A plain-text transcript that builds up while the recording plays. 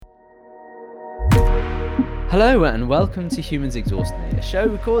Hello and welcome to Humans Exhaust Me, a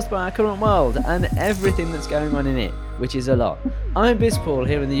show caused by our current world and everything that's going on in it, which is a lot. I'm Biz Paul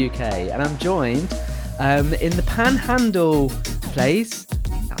here in the UK, and I'm joined in the Panhandle place,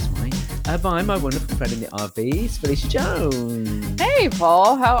 that's right, by my wonderful friend in the RVs, Felicia Jones. Hey,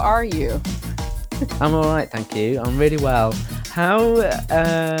 Paul, how are you? I'm all right, thank you. I'm really well. How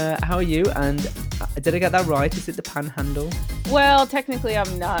are you? And did I get that right? Is it the Panhandle? Well, technically,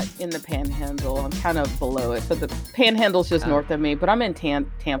 I'm not in the Panhandle. I'm kind of below it. So the Panhandle's just north of me, but I'm in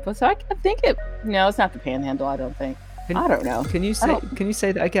Tampa. So I think it. No, it's not the Panhandle. I don't think. I don't know. Can you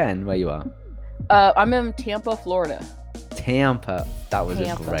say that again? Where you are? I'm in Tampa, Florida. Tampa. That was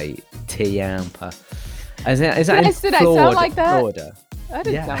Tampa. a great Tampa. Is that in Did Florida? I sound like that? Florida. I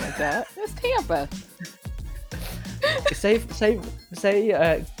didn't sound like that. It's Tampa. say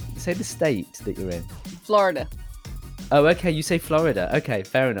the state that you're in. Florida. Oh, okay. You say Florida. Okay,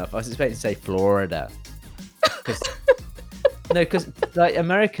 fair enough. I was expecting to say Florida. Because like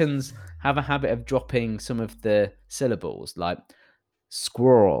Americans have a habit of dropping some of the syllables, like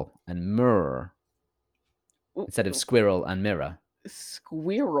squirrel and mirror, instead of squirrel and mirror.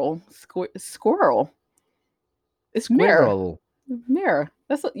 Squirrel. Squirrel. It's Squirrel. Mirror.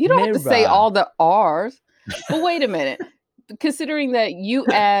 You don't have to say all the R's. But wait a minute. Considering that you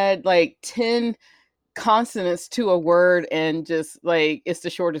add like 10 consonants to a word and just like it's the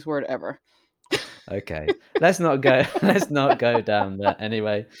shortest word ever. Okay, let's not go down that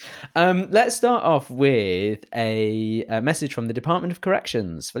anyway. Let's start off with a message from the Department of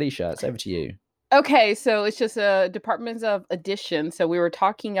Corrections. Felicia, it's over to you. Okay, so it's just a Departments of Addition. So we were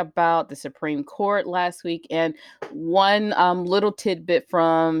talking about the Supreme Court last week, and one little tidbit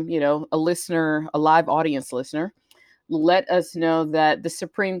from a listener, a live audience listener, let us know that the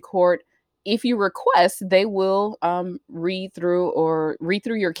Supreme Court, if you request, they will read through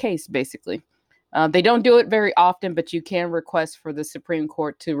your case, basically. They don't do it very often, but you can request for the Supreme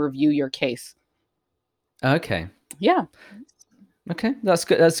Court to review your case. Okay. Yeah. Okay, that's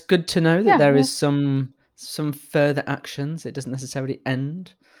good. That's good to know that there is some further actions. It doesn't necessarily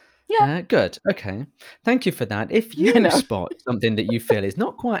end. Yeah. Good. Okay. Thank you for that. If you spot something that you feel is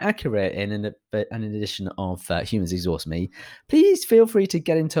not quite accurate in an edition of Humans Exhaust Me, please feel free to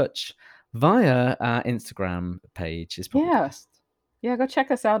get in touch via our Instagram page. Is probably best. Yeah, go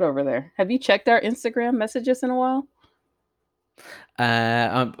check us out over there. Have you checked our Instagram messages in a while?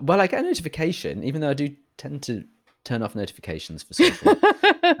 Well, I get a notification, even though I do tend to turn off notifications for social.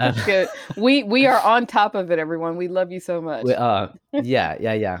 Good. We are on top of it, everyone. We love you so much. We are. Yeah.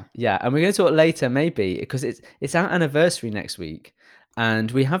 And we're going to talk later, maybe, because it's our anniversary next week,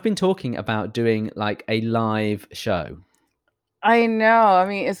 and we have been talking about doing like a live show. I know. I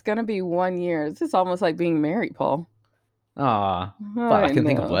mean, it's going to be 1 year. This is almost like being married, Paul. Well, I can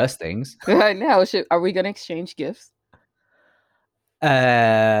think of worse things. I know. Are we going to exchange gifts?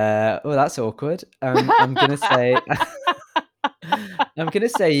 Well, that's awkward. I'm gonna say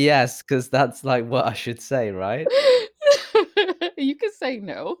yes, because that's like what I should say, right? You can say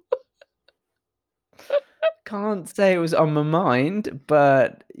no. Can't say it was on my mind,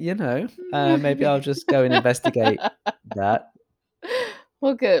 but maybe I'll just go and investigate that.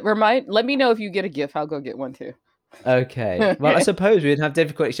 Well, good. Let me know if you get a gift. I'll go get one too. Okay. Well, I suppose we'd have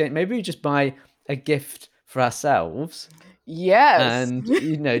difficult exchange. Maybe we just buy a gift for ourselves. Yes. And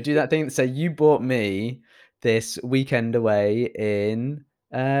do that thing that say you bought me this weekend away in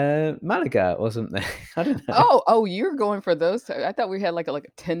Malaga or something. I don't know. Oh, you're going for those. I thought we had like a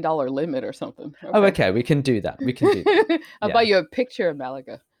 $10 limit or something. Okay. Oh, okay. We can do that. I'll buy you a picture of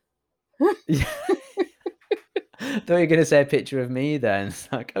Malaga. Yeah. I thought you were going to say a picture of me then.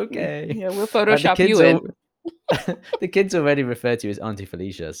 It's like, okay. Yeah, we'll Photoshop you in. The kids already refer to you as Auntie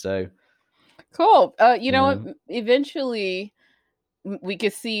Felicia, so. Cool. You know what? Eventually we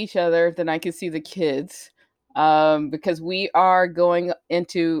could see each other, then I could see the kids. Because we are going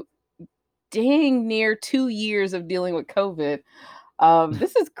into dang near 2 years of dealing with COVID.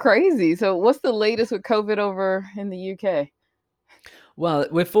 This is crazy. So what's the latest with COVID over in the UK? Well,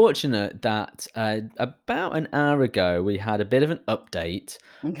 we're fortunate that about an hour ago, we had a bit of an update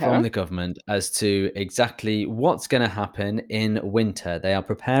from the government as to exactly what's going to happen in winter. They are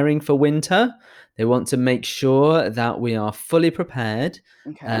preparing for winter. They want to make sure that we are fully prepared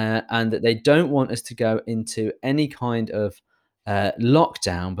and that they don't want us to go into any kind of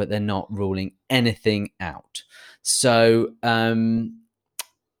lockdown, but they're not ruling anything out. So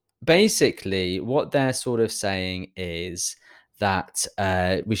basically, what they're sort of saying is that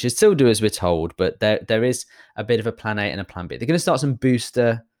we should still do as we're told, but there is a bit of a plan A and a plan B. They're going to start some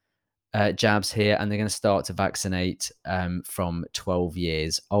booster jabs here, and they're going to start to vaccinate from 12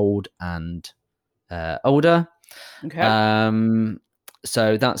 years old and older. Okay.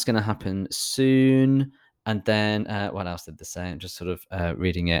 So that's going to happen soon. And then what else did they say? I'm just sort of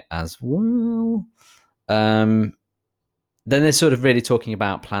reading it as well. Then they're sort of really talking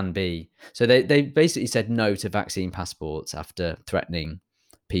about Plan B. So they basically said no to vaccine passports after threatening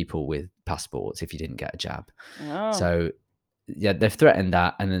people with passports if you didn't get a jab. Oh. So yeah, they've threatened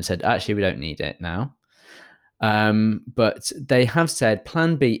that and then said actually we don't need it now. But they have said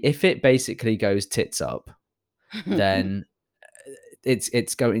Plan B, if it basically goes tits up, then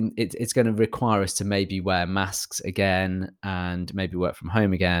it's going to require us to maybe wear masks again and maybe work from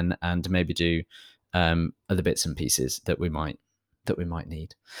home again and maybe do other bits and pieces that we might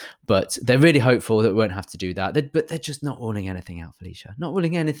need. But they're really hopeful that we won't have to do that. But they're just not ruling anything out, Felicia. Not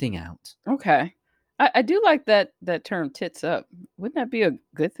ruling anything out. Okay. I do like that term "tits up." Wouldn't that be a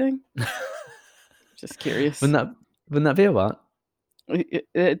good thing? Just curious. wouldn't that wouldn't that be a what?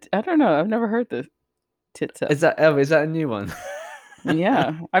 I don't know. I've never heard the "tits up." Is that a new one?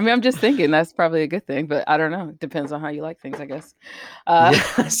 Yeah. I mean, I'm just thinking that's probably a good thing, but I don't know. It depends on how you like things, I guess. Uh,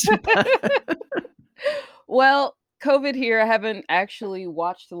 Yes. well, COVID here, I haven't actually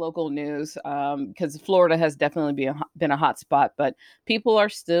watched the local news because Florida has definitely been a hot spot, but people are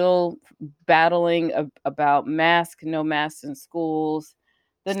still battling about mask, no masks in schools.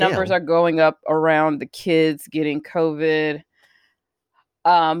 The numbers Still. are going up around the kids getting COVID.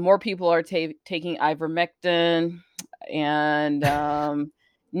 More people are taking ivermectin, and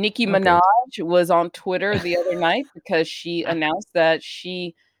Nicki Oh, good. Minaj was on Twitter the other night because she announced that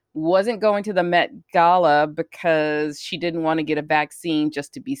she wasn't going to the Met Gala because she didn't want to get a vaccine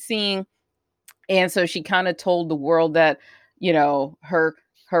just to be seen. And so she kind of told the world that, her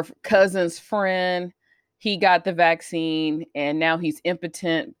cousin's friend, he got the vaccine and now he's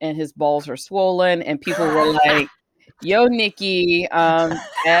impotent and his balls are swollen. And people were like, yo, Nikki,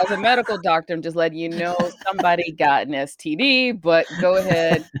 as a medical doctor, I'm just letting you know somebody got an STD, but go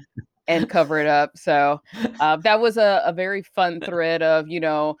ahead and cover it up. So that was a very fun thread of,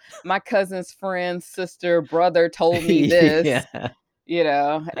 my cousin's friend, sister, brother told me this,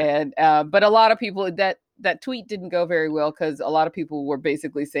 Yeah. and but a lot of people that tweet didn't go very well because a lot of people were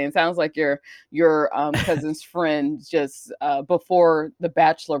basically saying, sounds like your cousin's friend just before the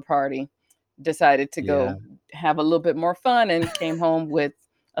bachelor party decided to Yeah. go have a little bit more fun and came home with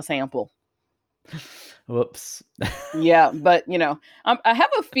a sample. Whoops. Yeah, but I have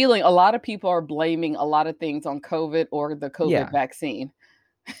a feeling a lot of people are blaming a lot of things on COVID or the COVID Yeah. vaccine.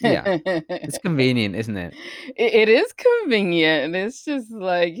 Yeah. It's convenient, isn't it? It is convenient. It's just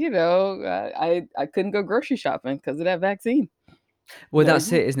like, I couldn't go grocery shopping because of that vaccine. Well, Like,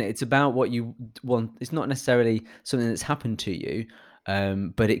 that's it, isn't it? It's about what you want. It's not necessarily something that's happened to you,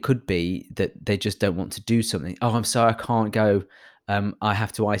 but it could be that they just don't want to do something. Oh, I'm sorry, I can't go. I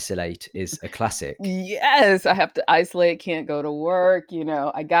have to isolate is a classic. yes, I have to isolate, can't go to work.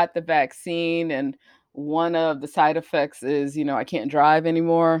 I got the vaccine, and one of the side effects is, I can't drive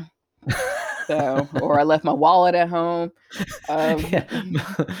anymore. So, or I left my wallet at home. Yeah. Um,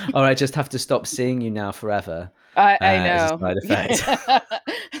 Or I just have to stop seeing you now forever. I As a know. side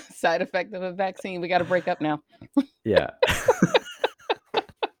effect. Side effect of a vaccine. We got to break up now. Yeah.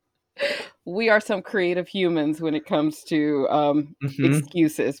 We are some creative humans when it comes to Hmm.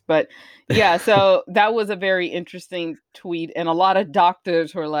 excuses. But yeah, so that was a very interesting tweet. And a lot of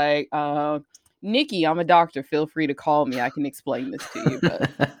doctors were like, Nikki, I'm a doctor. Feel free to call me. I can explain this to you.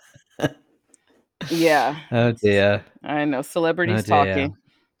 But yeah, Oh dear. I know Oh celebrities dear. talking.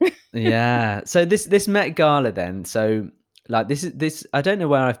 Yeah. So this Met Gala then. So like this I don't know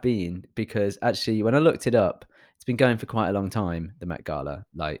where I've been because actually when I looked it up, it's been going for quite a long time, the Met Gala,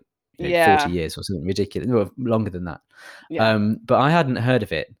 like 40 Yeah, years or something ridiculous. Well, longer than that. yeah. But I hadn't heard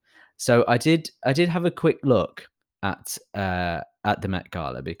of it. So I did have a quick look at the Met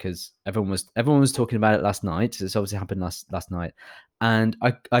Gala because everyone was talking about it last night. So it's obviously happened last night. And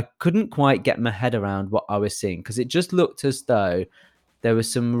I couldn't quite get my head around what I was seeing because it just looked as though there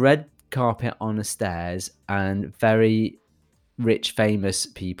was some red carpet on the stairs and very rich, famous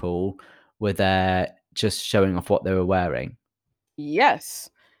people were there just showing off what they were wearing.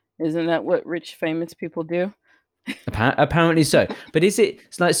 Yes. Isn't that what rich, famous people do? Apparently so. But it's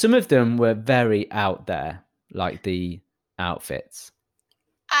like some of them were very out there, like the outfits.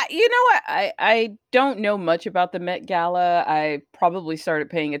 You know what? I don't know much about the Met Gala. I probably started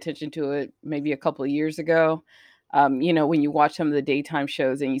paying attention to it maybe a couple of years ago. When you watch some of the daytime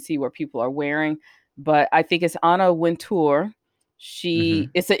shows and you see what people are wearing. But I think it's Anna Wintour. Hmm.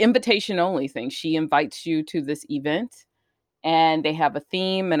 It's an invitation only thing. She invites you to this event and they have a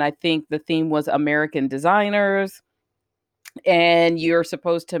theme. And I think the theme was American designers. and you're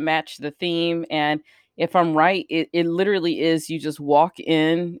supposed to match the theme. And if I'm right, it literally is you just walk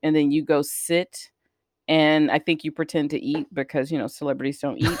in and then you go sit, and I think you pretend to eat because celebrities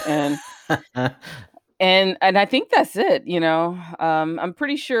don't eat, and I think that's it. I'm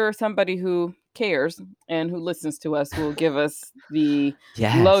pretty sure somebody who cares and who listens to us will give us the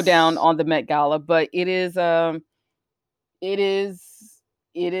lowdown Yes. on the Met Gala, but it is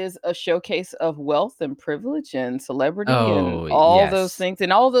it is a showcase of wealth and privilege and celebrity and Oh, all those yes. things,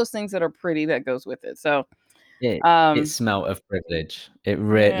 and all those things that are pretty that goes with it. So, It um, smelt of privilege. yeah.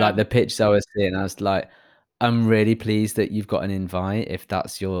 Like, the pictures I was seeing, I was like, "I'm really pleased that you've got an invite if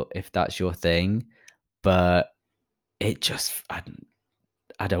that's your thing," but it just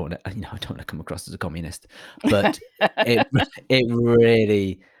I don't wanna, I don't wanna come across as a communist, but it it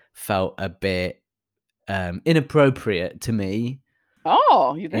really felt a bit, inappropriate to me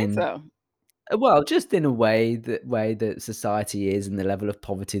Oh, you think in so? well, just in a way that society is and the level of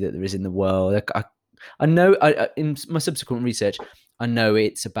poverty that there is in the world. I know in my subsequent research, I know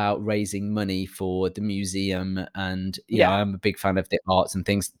it's about raising money for the museum, and Yeah. I'm a big fan of the arts and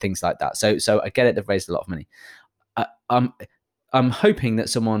things like that. So I get it. They've raised a lot of money. I, I'm I'm hoping that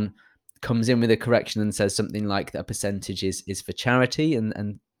someone comes in with a correction and says something like that a percentage is for charity,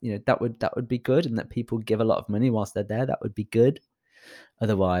 and that would be good, and that people give a lot of money whilst they're there. That would be good.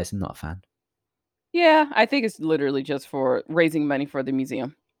 Otherwise, I'm not a fan. Yeah, I think it's literally just for raising money for the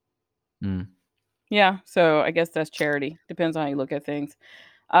museum. Mm. Yeah, so I guess that's charity. Depends on how you look at things.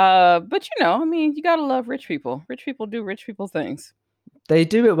 But I mean, you gotta love rich people. Rich people do rich people things. They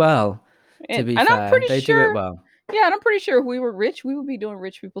do it well, to And be and I'm fair. pretty They do it sure well. yeah, and I'm pretty sure if we were rich, we would be doing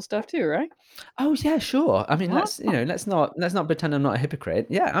rich people stuff too, right? Oh, yeah, sure. I mean, Huh? let's not pretend I'm not a hypocrite.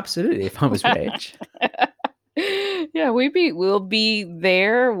 Yeah, absolutely, if I was rich. Yeah, we'll be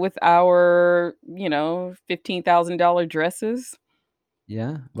there with our, $15,000 dresses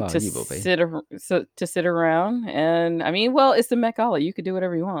Yeah, well, you will be. to sit around. And I mean, well, it's the Met Gala. You could do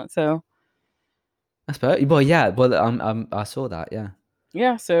whatever you want. So, Well, yeah, well, I saw that, yeah.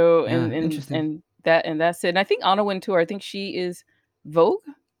 yeah, so Yeah, and interesting. and that and that's it. And I think Anna went too. I think she is Vogue.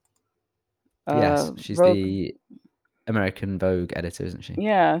 Yes, she's Vogue. the American Vogue editor, isn't she?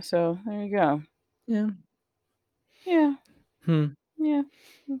 Yeah, so there you go. Yeah. Yeah, Hmm, yeah,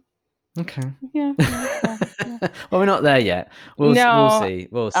 mm, okay. yeah, yeah, yeah, yeah. Well, we're not there yet. We'll No, see,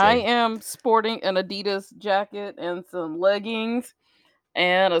 we'll I see. am sporting an Adidas jacket and some leggings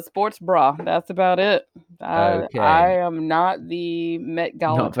and a sports bra. That's about it. I Okay. am not the Met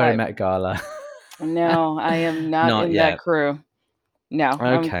Gala Not very type. Met Gala. No, I am not Not in that yet. crew. No,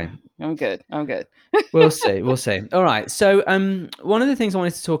 Okay. I'm good. I'm good. We'll see. We'll see. All right. So, one of the things I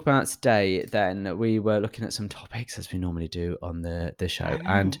wanted to talk about today, then we were looking at some topics as we normally do on the show,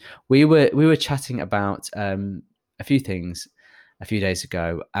 I and know. we were chatting about a few things a few days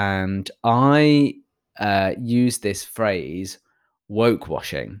ago, and I used this phrase "woke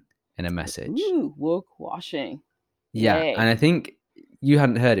washing" in a message. Ooh, woke washing. Yeah, and Yay. I think you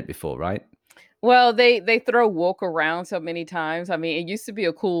hadn't heard it before, right? Well, they throw woke around so many times. I mean, it used to be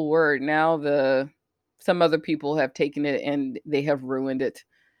a cool word. Now the some other people have taken it and they have ruined it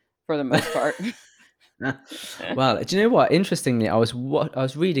for the most part. Well, do you know what? Interestingly, I was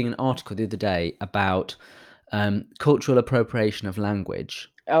reading an article the other day about cultural appropriation of language,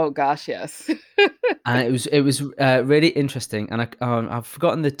 Oh gosh, yes. and it was really interesting. And I've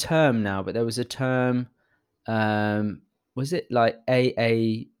forgotten the term now, but there was a term. Um, was it like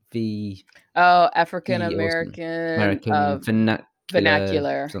AAVE Oh, African or something? American American Vernacular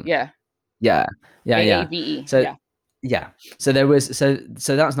vernacular. something? Yeah. Yeah, yeah, yeah. AAVE. So Yeah. yeah, so there was so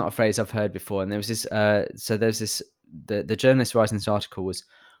that's not a phrase I've heard before, and there was this. So there's this the journalist writing this article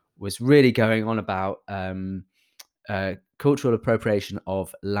was really going on about cultural appropriation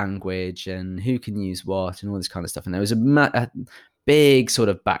of language and who can use what and all this kind of stuff, and there was a big sort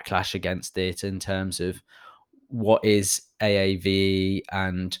of backlash against it in terms of what is AAV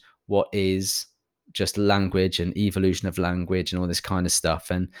and what is just language and evolution of language and all this kind of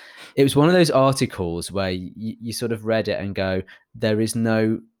stuff. And it was one of those articles where you sort of read it and go, there is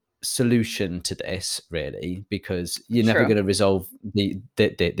no solution to this really, because you're never True. going to resolve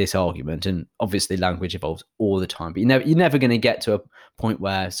this argument. And obviously language evolves all the time, but you're never going to get to a point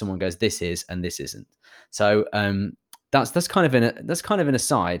where someone goes, this is and this isn't. So that's kind of an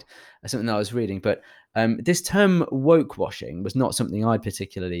aside, something that I was reading. But this term woke washing was not something I'd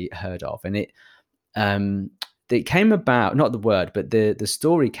particularly heard of, and um, it came about, not the word, but the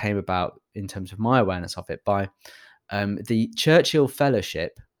story came about in terms of my awareness of it by the Churchill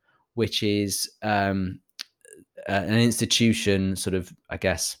Fellowship, which is an institution, sort of, I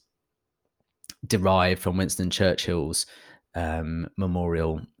guess, derived from Winston Churchill's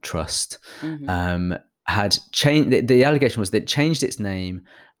Memorial Trust, Mhm. had changed. The allegation was that it changed its name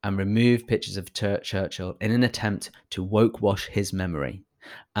and removed pictures of Churchill in an attempt to woke wash his memory.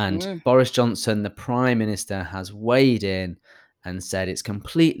 And Mm. Boris Johnson, the Prime Minister, has weighed in and said it's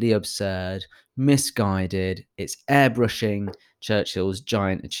completely absurd, misguided, it's airbrushing Churchill's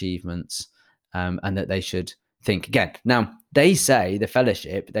giant achievements, and that they should think again. Now, they say, the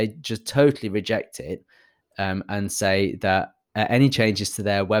Fellowship, they just totally reject it, and say that any changes to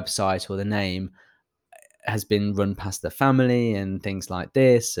their website or the name has been run past the family and things like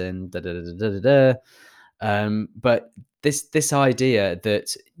this and da da da da da da. But this idea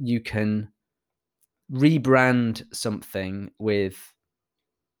that you can rebrand something with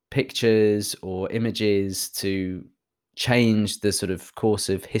pictures or images to change the sort of course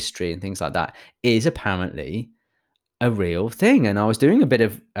of history and things like that is apparently a real thing. And I was doing a bit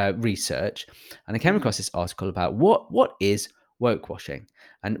of research, and I came Mhm. across this article about what is woke washing.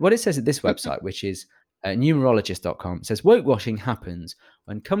 And what it says at this website, which is numerologist.com, says woke washing happens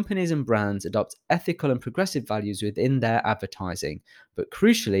when companies and brands adopt ethical and progressive values within their advertising, but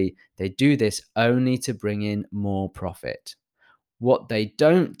crucially, they do this only to bring in more profit. What they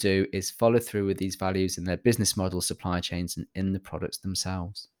don't do is follow through with these values in their business model, supply chains, and in the products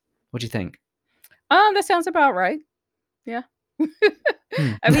themselves. What do you think? That sounds about right. Yeah. Hmm.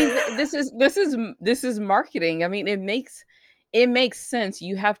 I mean, this is marketing. I mean, it makes sense.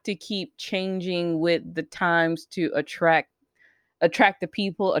 You have to keep changing with the times to attract the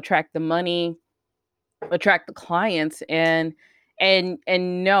people, attract the money, attract the clients, and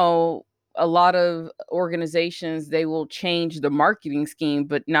no, a lot of organizations, they will change the marketing scheme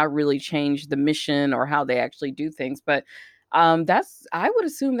but not really change the mission or how they actually do things. But that's, I would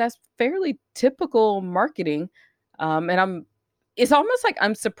assume, that's fairly typical marketing. And it's almost like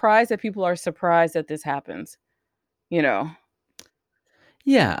I'm surprised that people are surprised that this happens, you know.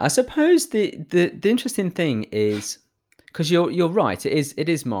 Yeah, I suppose the interesting thing is, because you're right, it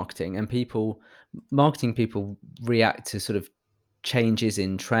is marketing, and marketing people react to sort of changes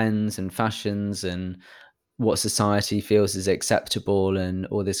in trends and fashions and what society feels is acceptable and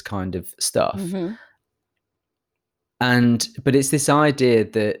all this kind of stuff. Hmm. And but it's this idea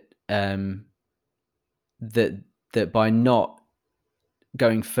that by not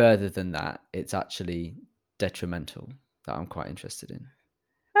going further than that, it's actually detrimental, that I'm quite interested in.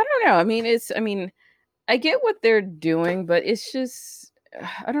 I don't know. I mean, I get what they're doing, but it's just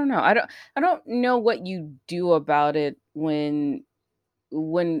I don't know. I don't know what you do about it when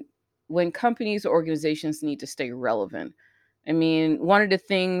when companies or organizations need to stay relevant. I mean, one of the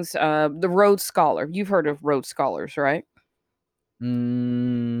things, the Rhodes Scholar. You've heard of Rhodes Scholars, right?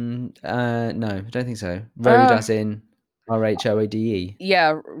 No, I don't think so. Road Uh as in RHOADE?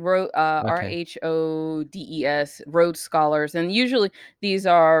 Yeah, Okay. RHODES, Rhodes Scholars, and usually these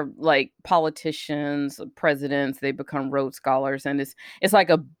are like politicians, presidents. They become Rhodes Scholars, and it's like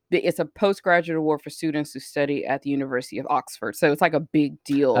it's a postgraduate award for students who study at the University of Oxford. So it's like a big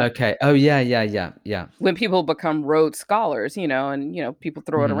deal Okay. Oh, yeah, yeah, yeah, yeah. when people become Rhodes Scholars, and people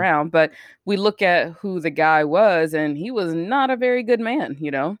throw it Mhm. around. But we look at who the guy was, and he was not a very good man. He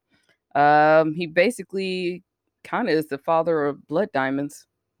basically kind of is the father of blood diamonds.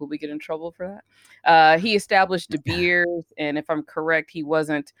 Will we get in trouble for that? He established De Beers, and if I'm correct,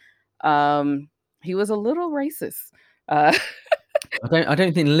 um, he was a little racist. Uh, I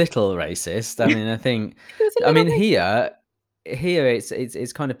don't think little racist. I he mean, was a I little mean, racist. here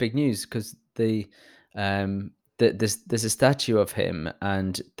it's kind of big news because there's a statue of him,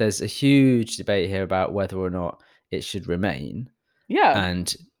 and there's a huge debate here about whether or not it should remain. Yeah.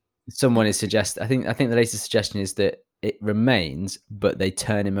 And someone is I think the latest suggestion is that it remains, but they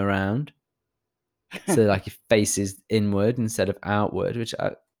turn him around. So like he faces inward instead of outward, which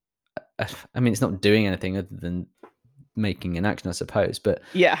I mean, it's not doing anything other than making an action, I suppose. But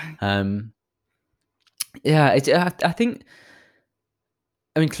Yeah. um, yeah, I think,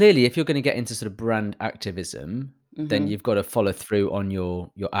 I mean, clearly, if you're going to get into sort of brand activism, then Hmm. you've got to follow through on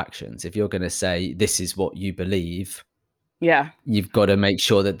your actions. If you're going to say this is what you believe, Yeah. you've got to make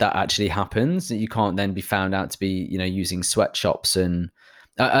sure that that actually happens. You can't then be found out to be, using sweatshops. And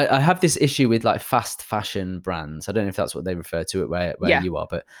I have this issue with like fast fashion brands. I don't know if that's what they refer to it where Yeah. you are,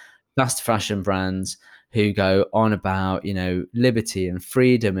 but fast fashion brands who go on about, liberty and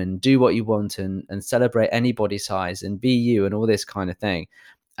freedom and do what you want and celebrate any body size and be you and all this kind of thing.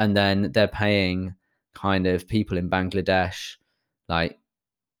 And then they're paying kind of people in Bangladesh like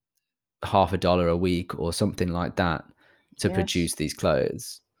 $half a week or something like that to Yes. produce these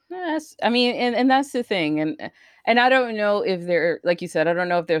clothes. Yes, I mean, and that's the thing, and I don't know if there, like you said, I don't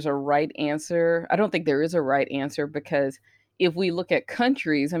know if there's a right answer. I don't think there is a right answer because if we look at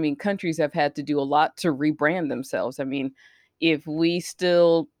countries, I mean, countries have had to do a lot to rebrand themselves. I mean, if we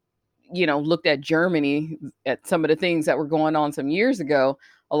still, looked at Germany, at some of the things that were going on some years ago,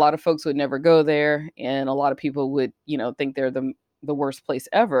 a lot of folks would never go there, and a lot of people would, think they're the worst place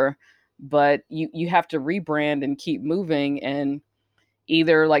ever. But you have to rebrand and keep moving, and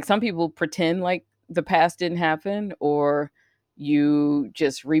either, like, some people pretend like the past didn't happen, or you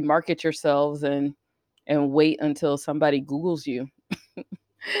just remarket yourselves and wait until somebody Googles you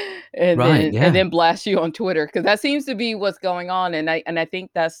and Right, then and yeah. then blast you on Twitter, because that seems to be what's going on. And I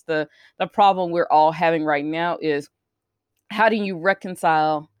think that's the problem we're all having right now is, how do you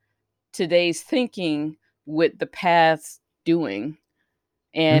reconcile today's thinking with the past doing?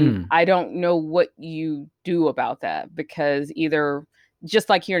 And Mm, I don't know what you do about that, because either, just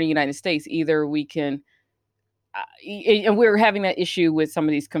like here in the United States, either we can, and we're having that issue with some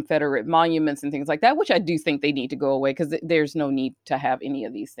of these Confederate monuments and things like that, which I do think they need to go away, because there's no need to have any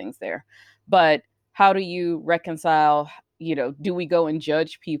of these things there. But how do you reconcile, do we go and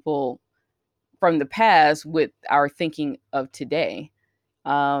judge people from the past with our thinking of today?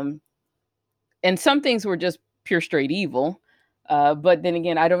 Um, and some things were just pure straight evil. But then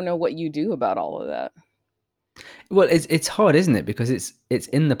again, I don't know what you do about all of that. well, it's hard, isn't it? Because it's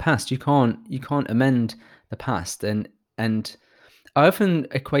in the past. You can't amend the past, and I often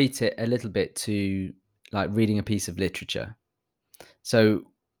equate it a little bit to like reading a piece of literature. So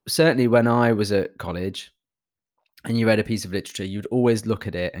certainly when I was at college and you read a piece of literature, you'd always look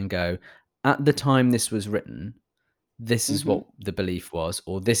at it and go, at the time this was written, this is Hmm. what the belief was,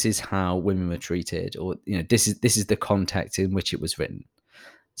 or this is how women were treated, or this is the context in which it was written.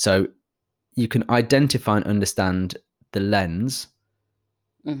 So you can identify and understand the lens,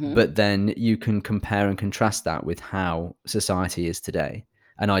 Hmm. but then you can compare and contrast that with how society is today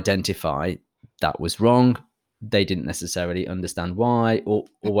and identify that was wrong. They didn't necessarily understand why, or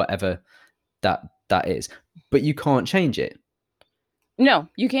whatever that is. But you can't change it. No,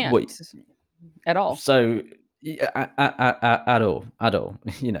 you can't What at all. so at all,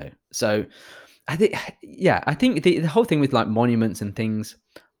 So I think, yeah, I think the whole thing with like monuments and things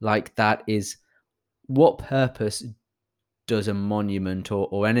like that is, what purpose does a monument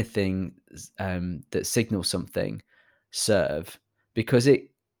or anything that signals something serve? Because the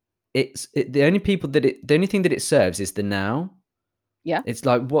only the only thing that it serves is the now. Yeah. It's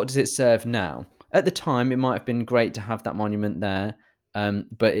like, what does it serve now? At the time, it might have been great to have that monument there,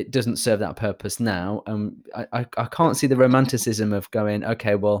 but it doesn't serve that purpose now. I can't see the romanticism of going,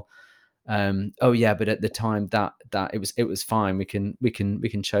 okay, well, oh yeah, but at the time that it was fine. We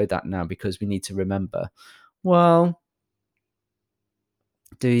can show that now because we need to remember. Well,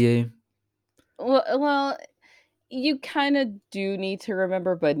 do you? Well, you kind of do need to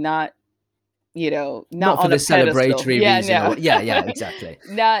remember, but not, not Not for on the a pedestal. celebratory Yeah, reason, no. or yeah, exactly,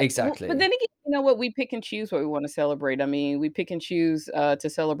 Not but exactly. then again, you know what? We pick and choose what we want to celebrate. I mean, we pick and choose to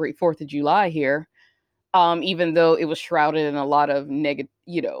celebrate 4th of July here. Even though it was shrouded in a lot of negative,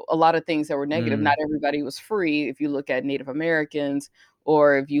 a lot of things that were negative. Not Mm, everybody was free. If you look at Native Americans,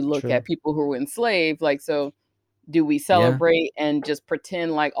 or if you look true. at people who were enslaved, like, so do we Yeah, celebrate and just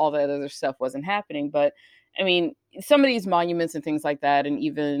pretend like all that other stuff wasn't happening? But I mean, some of these monuments and things like that, and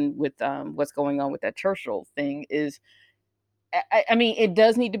even with what's going on with that Churchill thing, is, I mean, it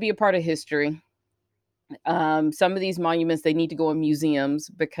does need to be a part of history. Some of these monuments, they need to go in museums,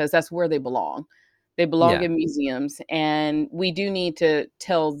 because that's where they belong. They belong yeah, in museums, and we do need to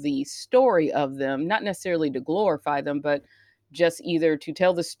tell the story of them, not necessarily to glorify them, but just either to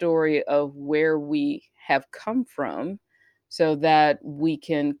tell the story of where we have come from, so that we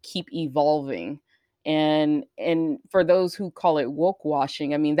can keep evolving. And for those who call it woke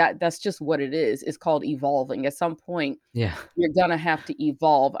washing, I mean, that's just what it is. It's called evolving. At some point, yeah. you're gonna have to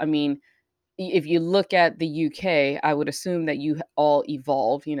evolve. I mean, if you look at the UK, I would assume that you all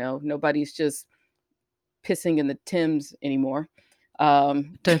evolve. Nobody's just pissing in the Thames anymore.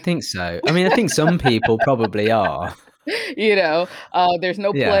 Um, Don't think so. I mean, I think some people probably are. there's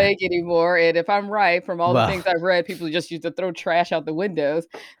no Yeah. plague anymore. And if I'm right, from all the Well, things I've read, people just used to throw trash out the windows.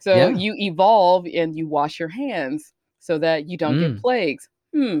 So yeah. you evolve and you wash your hands so that you don't get Mm, plagues.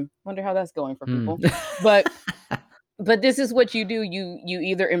 Wonder how that's going for mm. people. But this is what you do. You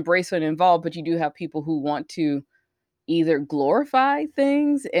either embrace and involve, but you do have people who want to either glorify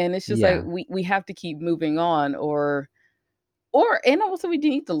things, and it's just like Yeah. we have to keep moving on, or and also we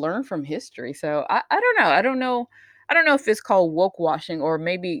need to learn from history. So I don't know. I don't know if it's called woke washing, or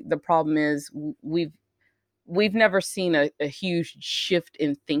maybe the problem is, we've never seen a huge shift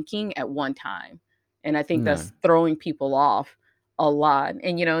in thinking at one time. And I think No. that's throwing people off a lot.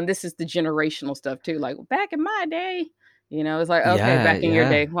 And and this is the generational stuff too. Like, back in my day, It's like, okay, Yeah, back in your yeah.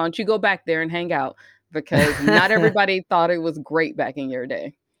 day, why don't you go back there and hang out? Because not everybody thought it was great back in your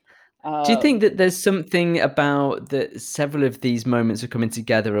day. Do you Uh, think that there's something about that several of these moments are coming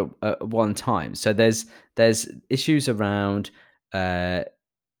together at one time? So there's issues around uh,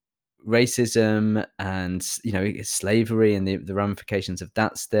 racism and slavery and the ramifications of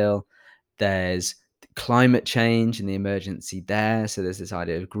that still. There's climate change and the emergency there. So there's this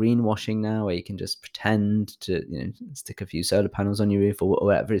idea of greenwashing now, where you can just pretend to stick a few solar panels on your roof or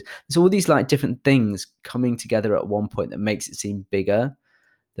whatever it is. So all these like different things coming together at one point that makes it seem bigger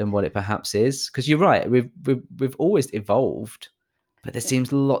than what it perhaps is. Because you're right, we've always evolved, but there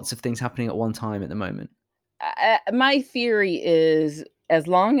seems lots of things happening at one time at the moment. my theory is as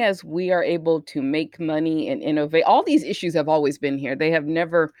long as we are able to make money and innovate, all these issues have always been here. They have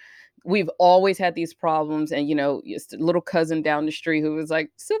never, we've always had these problems. And, it's a little cousin down the street who was like,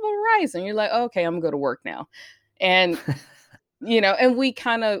 civil rights. And you're like, okay, I'm going to go to work now. And, and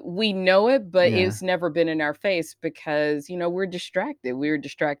we know it, but Yeah, it's never been in our face because, we're distracted. We're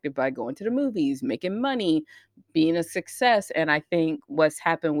distracted by going to the movies, making money, being a success. And I think what's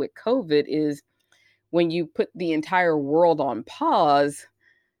happened with COVID is when you put the entire world on pause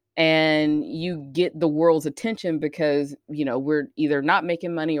and you get the world's attention because we're either not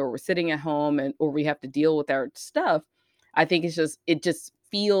making money or we're sitting at home or we have to deal with our stuff. I think it just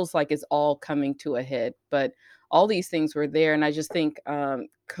feels like it's all coming to a head, but all these things were there. And I just think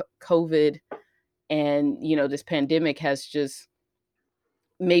COVID and this pandemic has just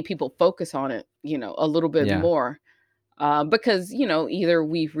made people focus on it a little bit yeah. more, because either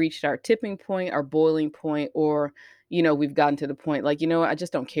we've reached our tipping point, our boiling point, or we've gotten to the point like, I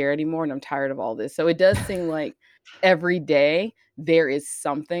just don't care anymore and I'm tired of all this. So it does seem like every day there is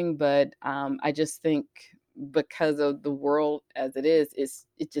something, but I just think because of the world as it is,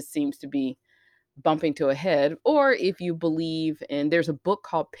 it just seems to be bumping to a head. Or if you believe, and there's a book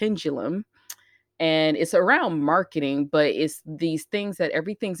called Pendulum, and it's around marketing, but it's these things that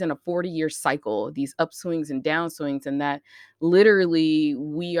everything's in a 40-year cycle, these upswings and downswings, and that literally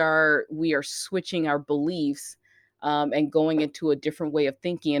we are switching our beliefs, and going into a different way of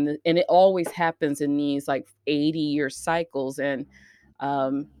thinking, and it always happens in these like 80-year cycles,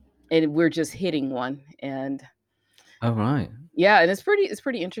 um, and we're just hitting one. And Oh, right. yeah, and it's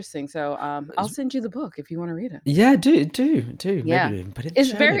pretty interesting. So I'll send you the book if you want to read it. Yeah, do. Maybe Yeah, we even put it in the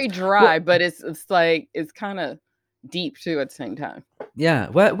it's show very notes. What dry, but it's like it's kind of deep too at the same time. Yeah,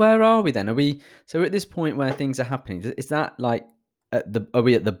 where are we then? Are we so we're at this point where things are happening? Is that like are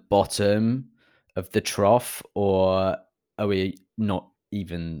we at the bottom of the trough, or are we not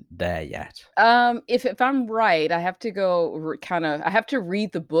even there yet? If I'm right, I have to go I have to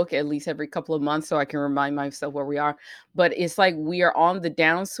read the book at least every couple of months so I can remind myself where we are. But it's like we are on the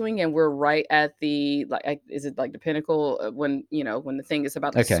downswing and we're right at the is it like the pinnacle, when when the thing is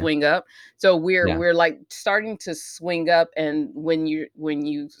about to Okay. swing up. So we're Yeah. we're like starting to swing up, and when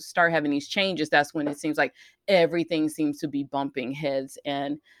you start having these changes, that's when it seems like everything seems to be bumping heads.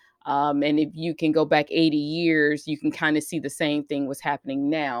 And if you can go back 80 years, you can kind of see the same thing was happening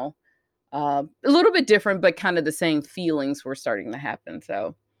now. A little bit different, but kind of the same feelings were starting to happen.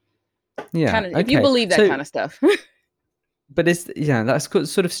 So, Yeah. kind of, if you Okay. believe that So kind of stuff. but is yeah, that's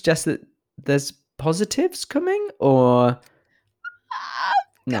sort of suggests that there's positives coming or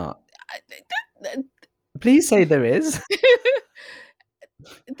not? Please say there is.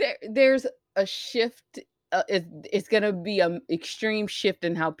 There's a shift. It's going to be an extreme shift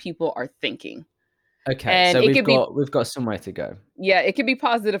in how people are thinking, Okay, and so it could be, we've got somewhere to go. yeah, it could be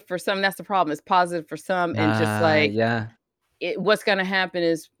positive for some. That's the problem. It's positive for some, and just like Yeah. what's going to happen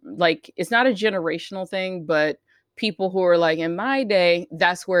is like it's not a generational thing, but people who are like in my day,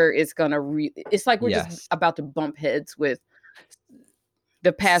 that's where it's going to it's like we're just Yes. about to bump heads with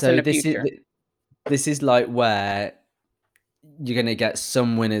the past and So the future. this is like where you're going to get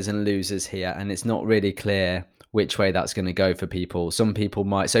some winners and losers here, and it's not really clear which way that's going to go for people. Some people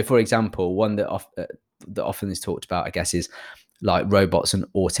might. So, for example, one that often is talked about, I guess, is like robots and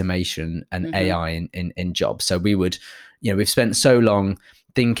automation and Hmm. AI in jobs. So we would, we've spent so long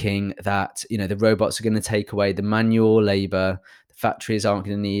thinking that the robots are going to take away the manual labor, the factories aren't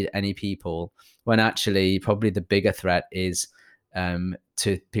going to need any people, when actually probably the bigger threat is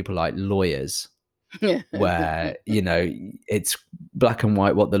to people like lawyers, where it's black and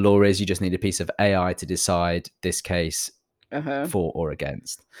white what the law is. You just need a piece of AI to decide this case Uh-huh. for or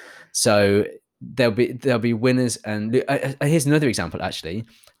against. So there'll be winners and here's another example, actually,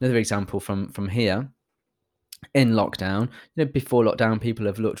 another example from here in lockdown. Before lockdown, people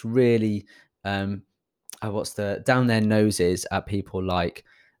have looked really what's the down their noses at people like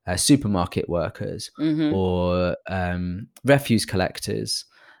supermarket workers Mm-hmm. or refuse collectors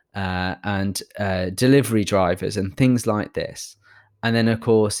and delivery drivers and things like this. And then, of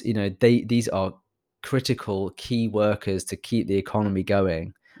course, these are critical key workers to keep the economy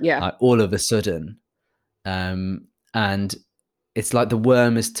going. Yeah. Like all of a sudden, and it's like the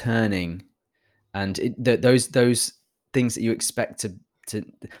worm is turning, and those things that you expect to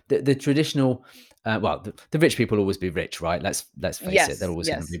the traditional. Well, the rich people will always be rich, right? Let's face it; they're Yes. always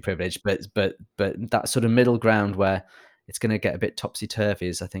going to Yes. be privileged. But that sort of middle ground where it's going to get a bit topsy turvy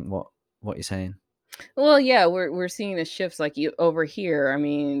is, I think, what you're saying. Well, yeah, we're seeing the shifts like you over here. I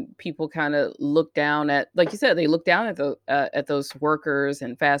mean, people kind of look down at, like you said, they look down at those workers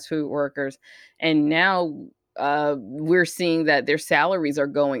and fast food workers, and now we're seeing that their salaries are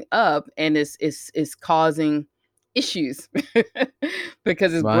going up, and is causing issues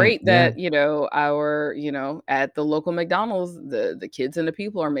because it's Right? great Yeah. that our at the local McDonald's the kids and the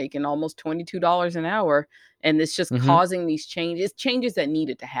people are making almost $22 an hour, and it's just Hmm. causing these changes that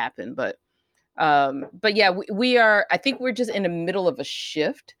needed to happen, but yeah, we are, I think we're just in the middle of a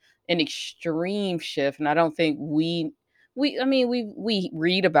shift, an extreme shift, and I don't think I mean we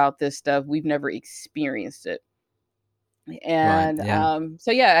read about this stuff, we've never experienced it. Right. And Yeah.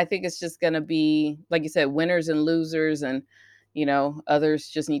 so yeah, I think it's just going to be, like you said, winners and losers, and others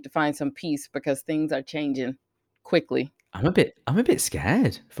just need to find some peace because things are changing quickly. I'm a bit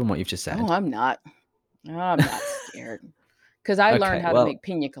scared from what you've just Oh, said. I'm not scared because I learned Okay. how to Well, make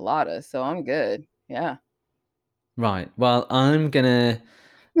pina coladas, so I'm good. Yeah. right. Well, I'm gonna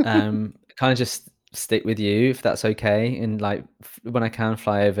kind of just stick with you if that's okay, and like when I can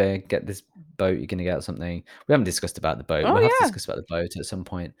fly over, get this boat you're gonna get or something. We haven't discussed about the boat. Oh We'll have to yeah. discuss about the boat at some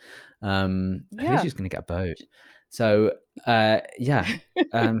point. Who's Yeah. just gonna get a boat? So yeah,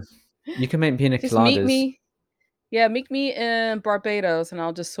 um, you can make pina Just meet coladas. me. Yeah, meet me in Barbados, and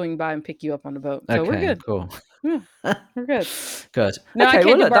I'll just swing by and pick you up on the boat. So we're Okay, good. cool. Yeah, we're good. Good. No, I Okay. Well, can't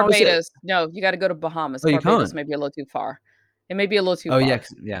do look, that was it. Barbados. No, you got to go to Bahamas. Oh, you Barbados can't. may be a little too far. It may be a little too Oh, yeah. far.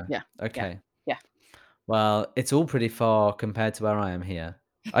 Yeah. Yeah, yeah, Okay. yeah. Well, it's all pretty far compared to where I am here.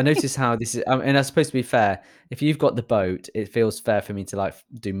 I notice how this is, and I suppose to be fair, if you've got the boat, it feels fair for me to like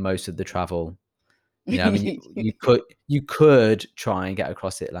do most of the travel. I mean, you could try and get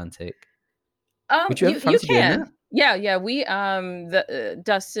across the Atlantic. Would you ever you fancy doing that? can. Yeah, yeah. We the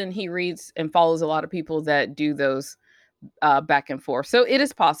Dustin, he reads and follows a lot of people that do those back and forth. So it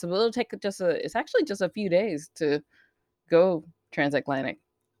is possible. It'll take it's actually just a few days to go transatlantic.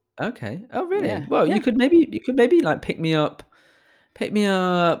 Okay. Oh, really? Yeah, Well, yeah. you could maybe like pick me up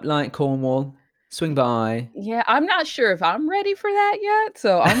like Cornwall, swing by. Yeah, I'm not sure if I'm ready for that yet,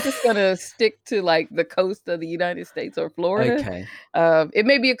 so I'm just gonna stick to, like, the coast of the United States or Florida. Okay. It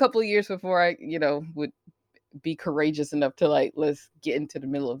may be a couple of years before I, would be courageous enough to, like, let's get into the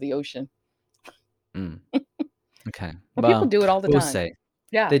middle of the ocean. Mm, okay. But people Well, do it all the we'll time. see.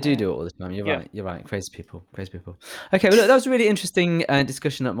 Yeah, They do yeah, do it all the time. You're yeah. right. You're right. Crazy people. Crazy people. Okay. Well, look, that was a really interesting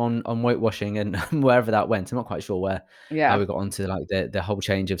discussion up on whitewashing and wherever that went. I'm not quite sure how Yeah, we got onto like the whole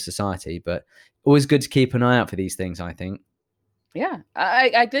change of society, but always good to keep an eye out for these things. I think. yeah.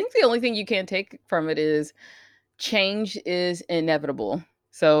 I think the only thing you can take from it is change is inevitable.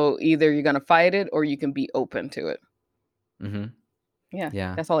 So either you're gonna fight it or you can be open to it. Hmm. Yeah,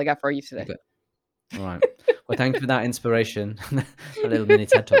 Yeah. that's all I got for you today. But all right. Well, thank you for that inspiration. A little mini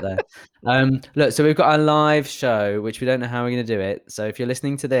TED talk there. Look, so we've got our live show, which we don't know how we're going to do it. So if you're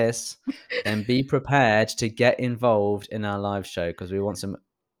listening to this, then be prepared to get involved in our live show because we want some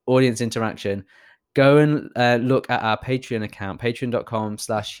audience interaction. Go and look at our Patreon account,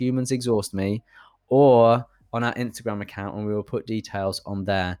 patreon.com/humansexhaustme, or on our Instagram account, and we will put details on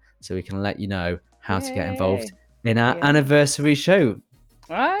there so we can let you know how to get involved Yay. in our Yeah. anniversary show.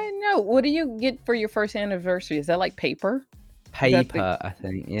 I know. What do you get for your first anniversary? Is that like paper? Is that the Paper, I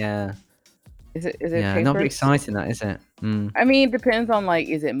think. Yeah. is it Yeah. Not paper? very exciting, that, is it? Mm. I mean, it depends on, like,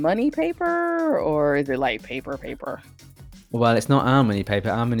 is it money paper or is it like paper? Well, it's not our money paper.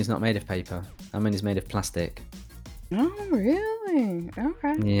 Our money's not made of paper. Our money's made of plastic. Oh, really?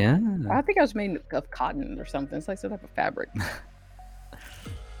 Okay. Yeah. I think I was made of cotton or something. It's like some type of fabric.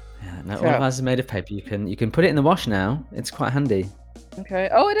 Yeah. No, all of So, ours is made of paper. You can put it in the wash now. It's quite handy. okay.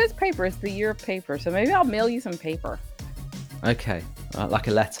 Oh, it is paper. It's the year of paper. So maybe I'll mail you some paper. Okay. Like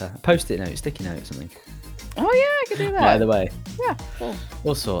a letter, a post-it note, sticky note, or something. Oh, yeah, I could do that. By the way, Yeah, cool.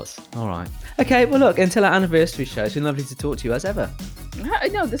 all sorts. All right. Okay. Well, look. Until our anniversary show, it's been lovely to talk to you as ever.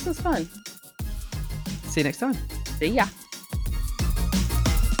 No, this was fun. See you next time. See ya.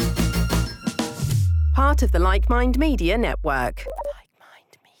 Part of the Like Mind Media Network.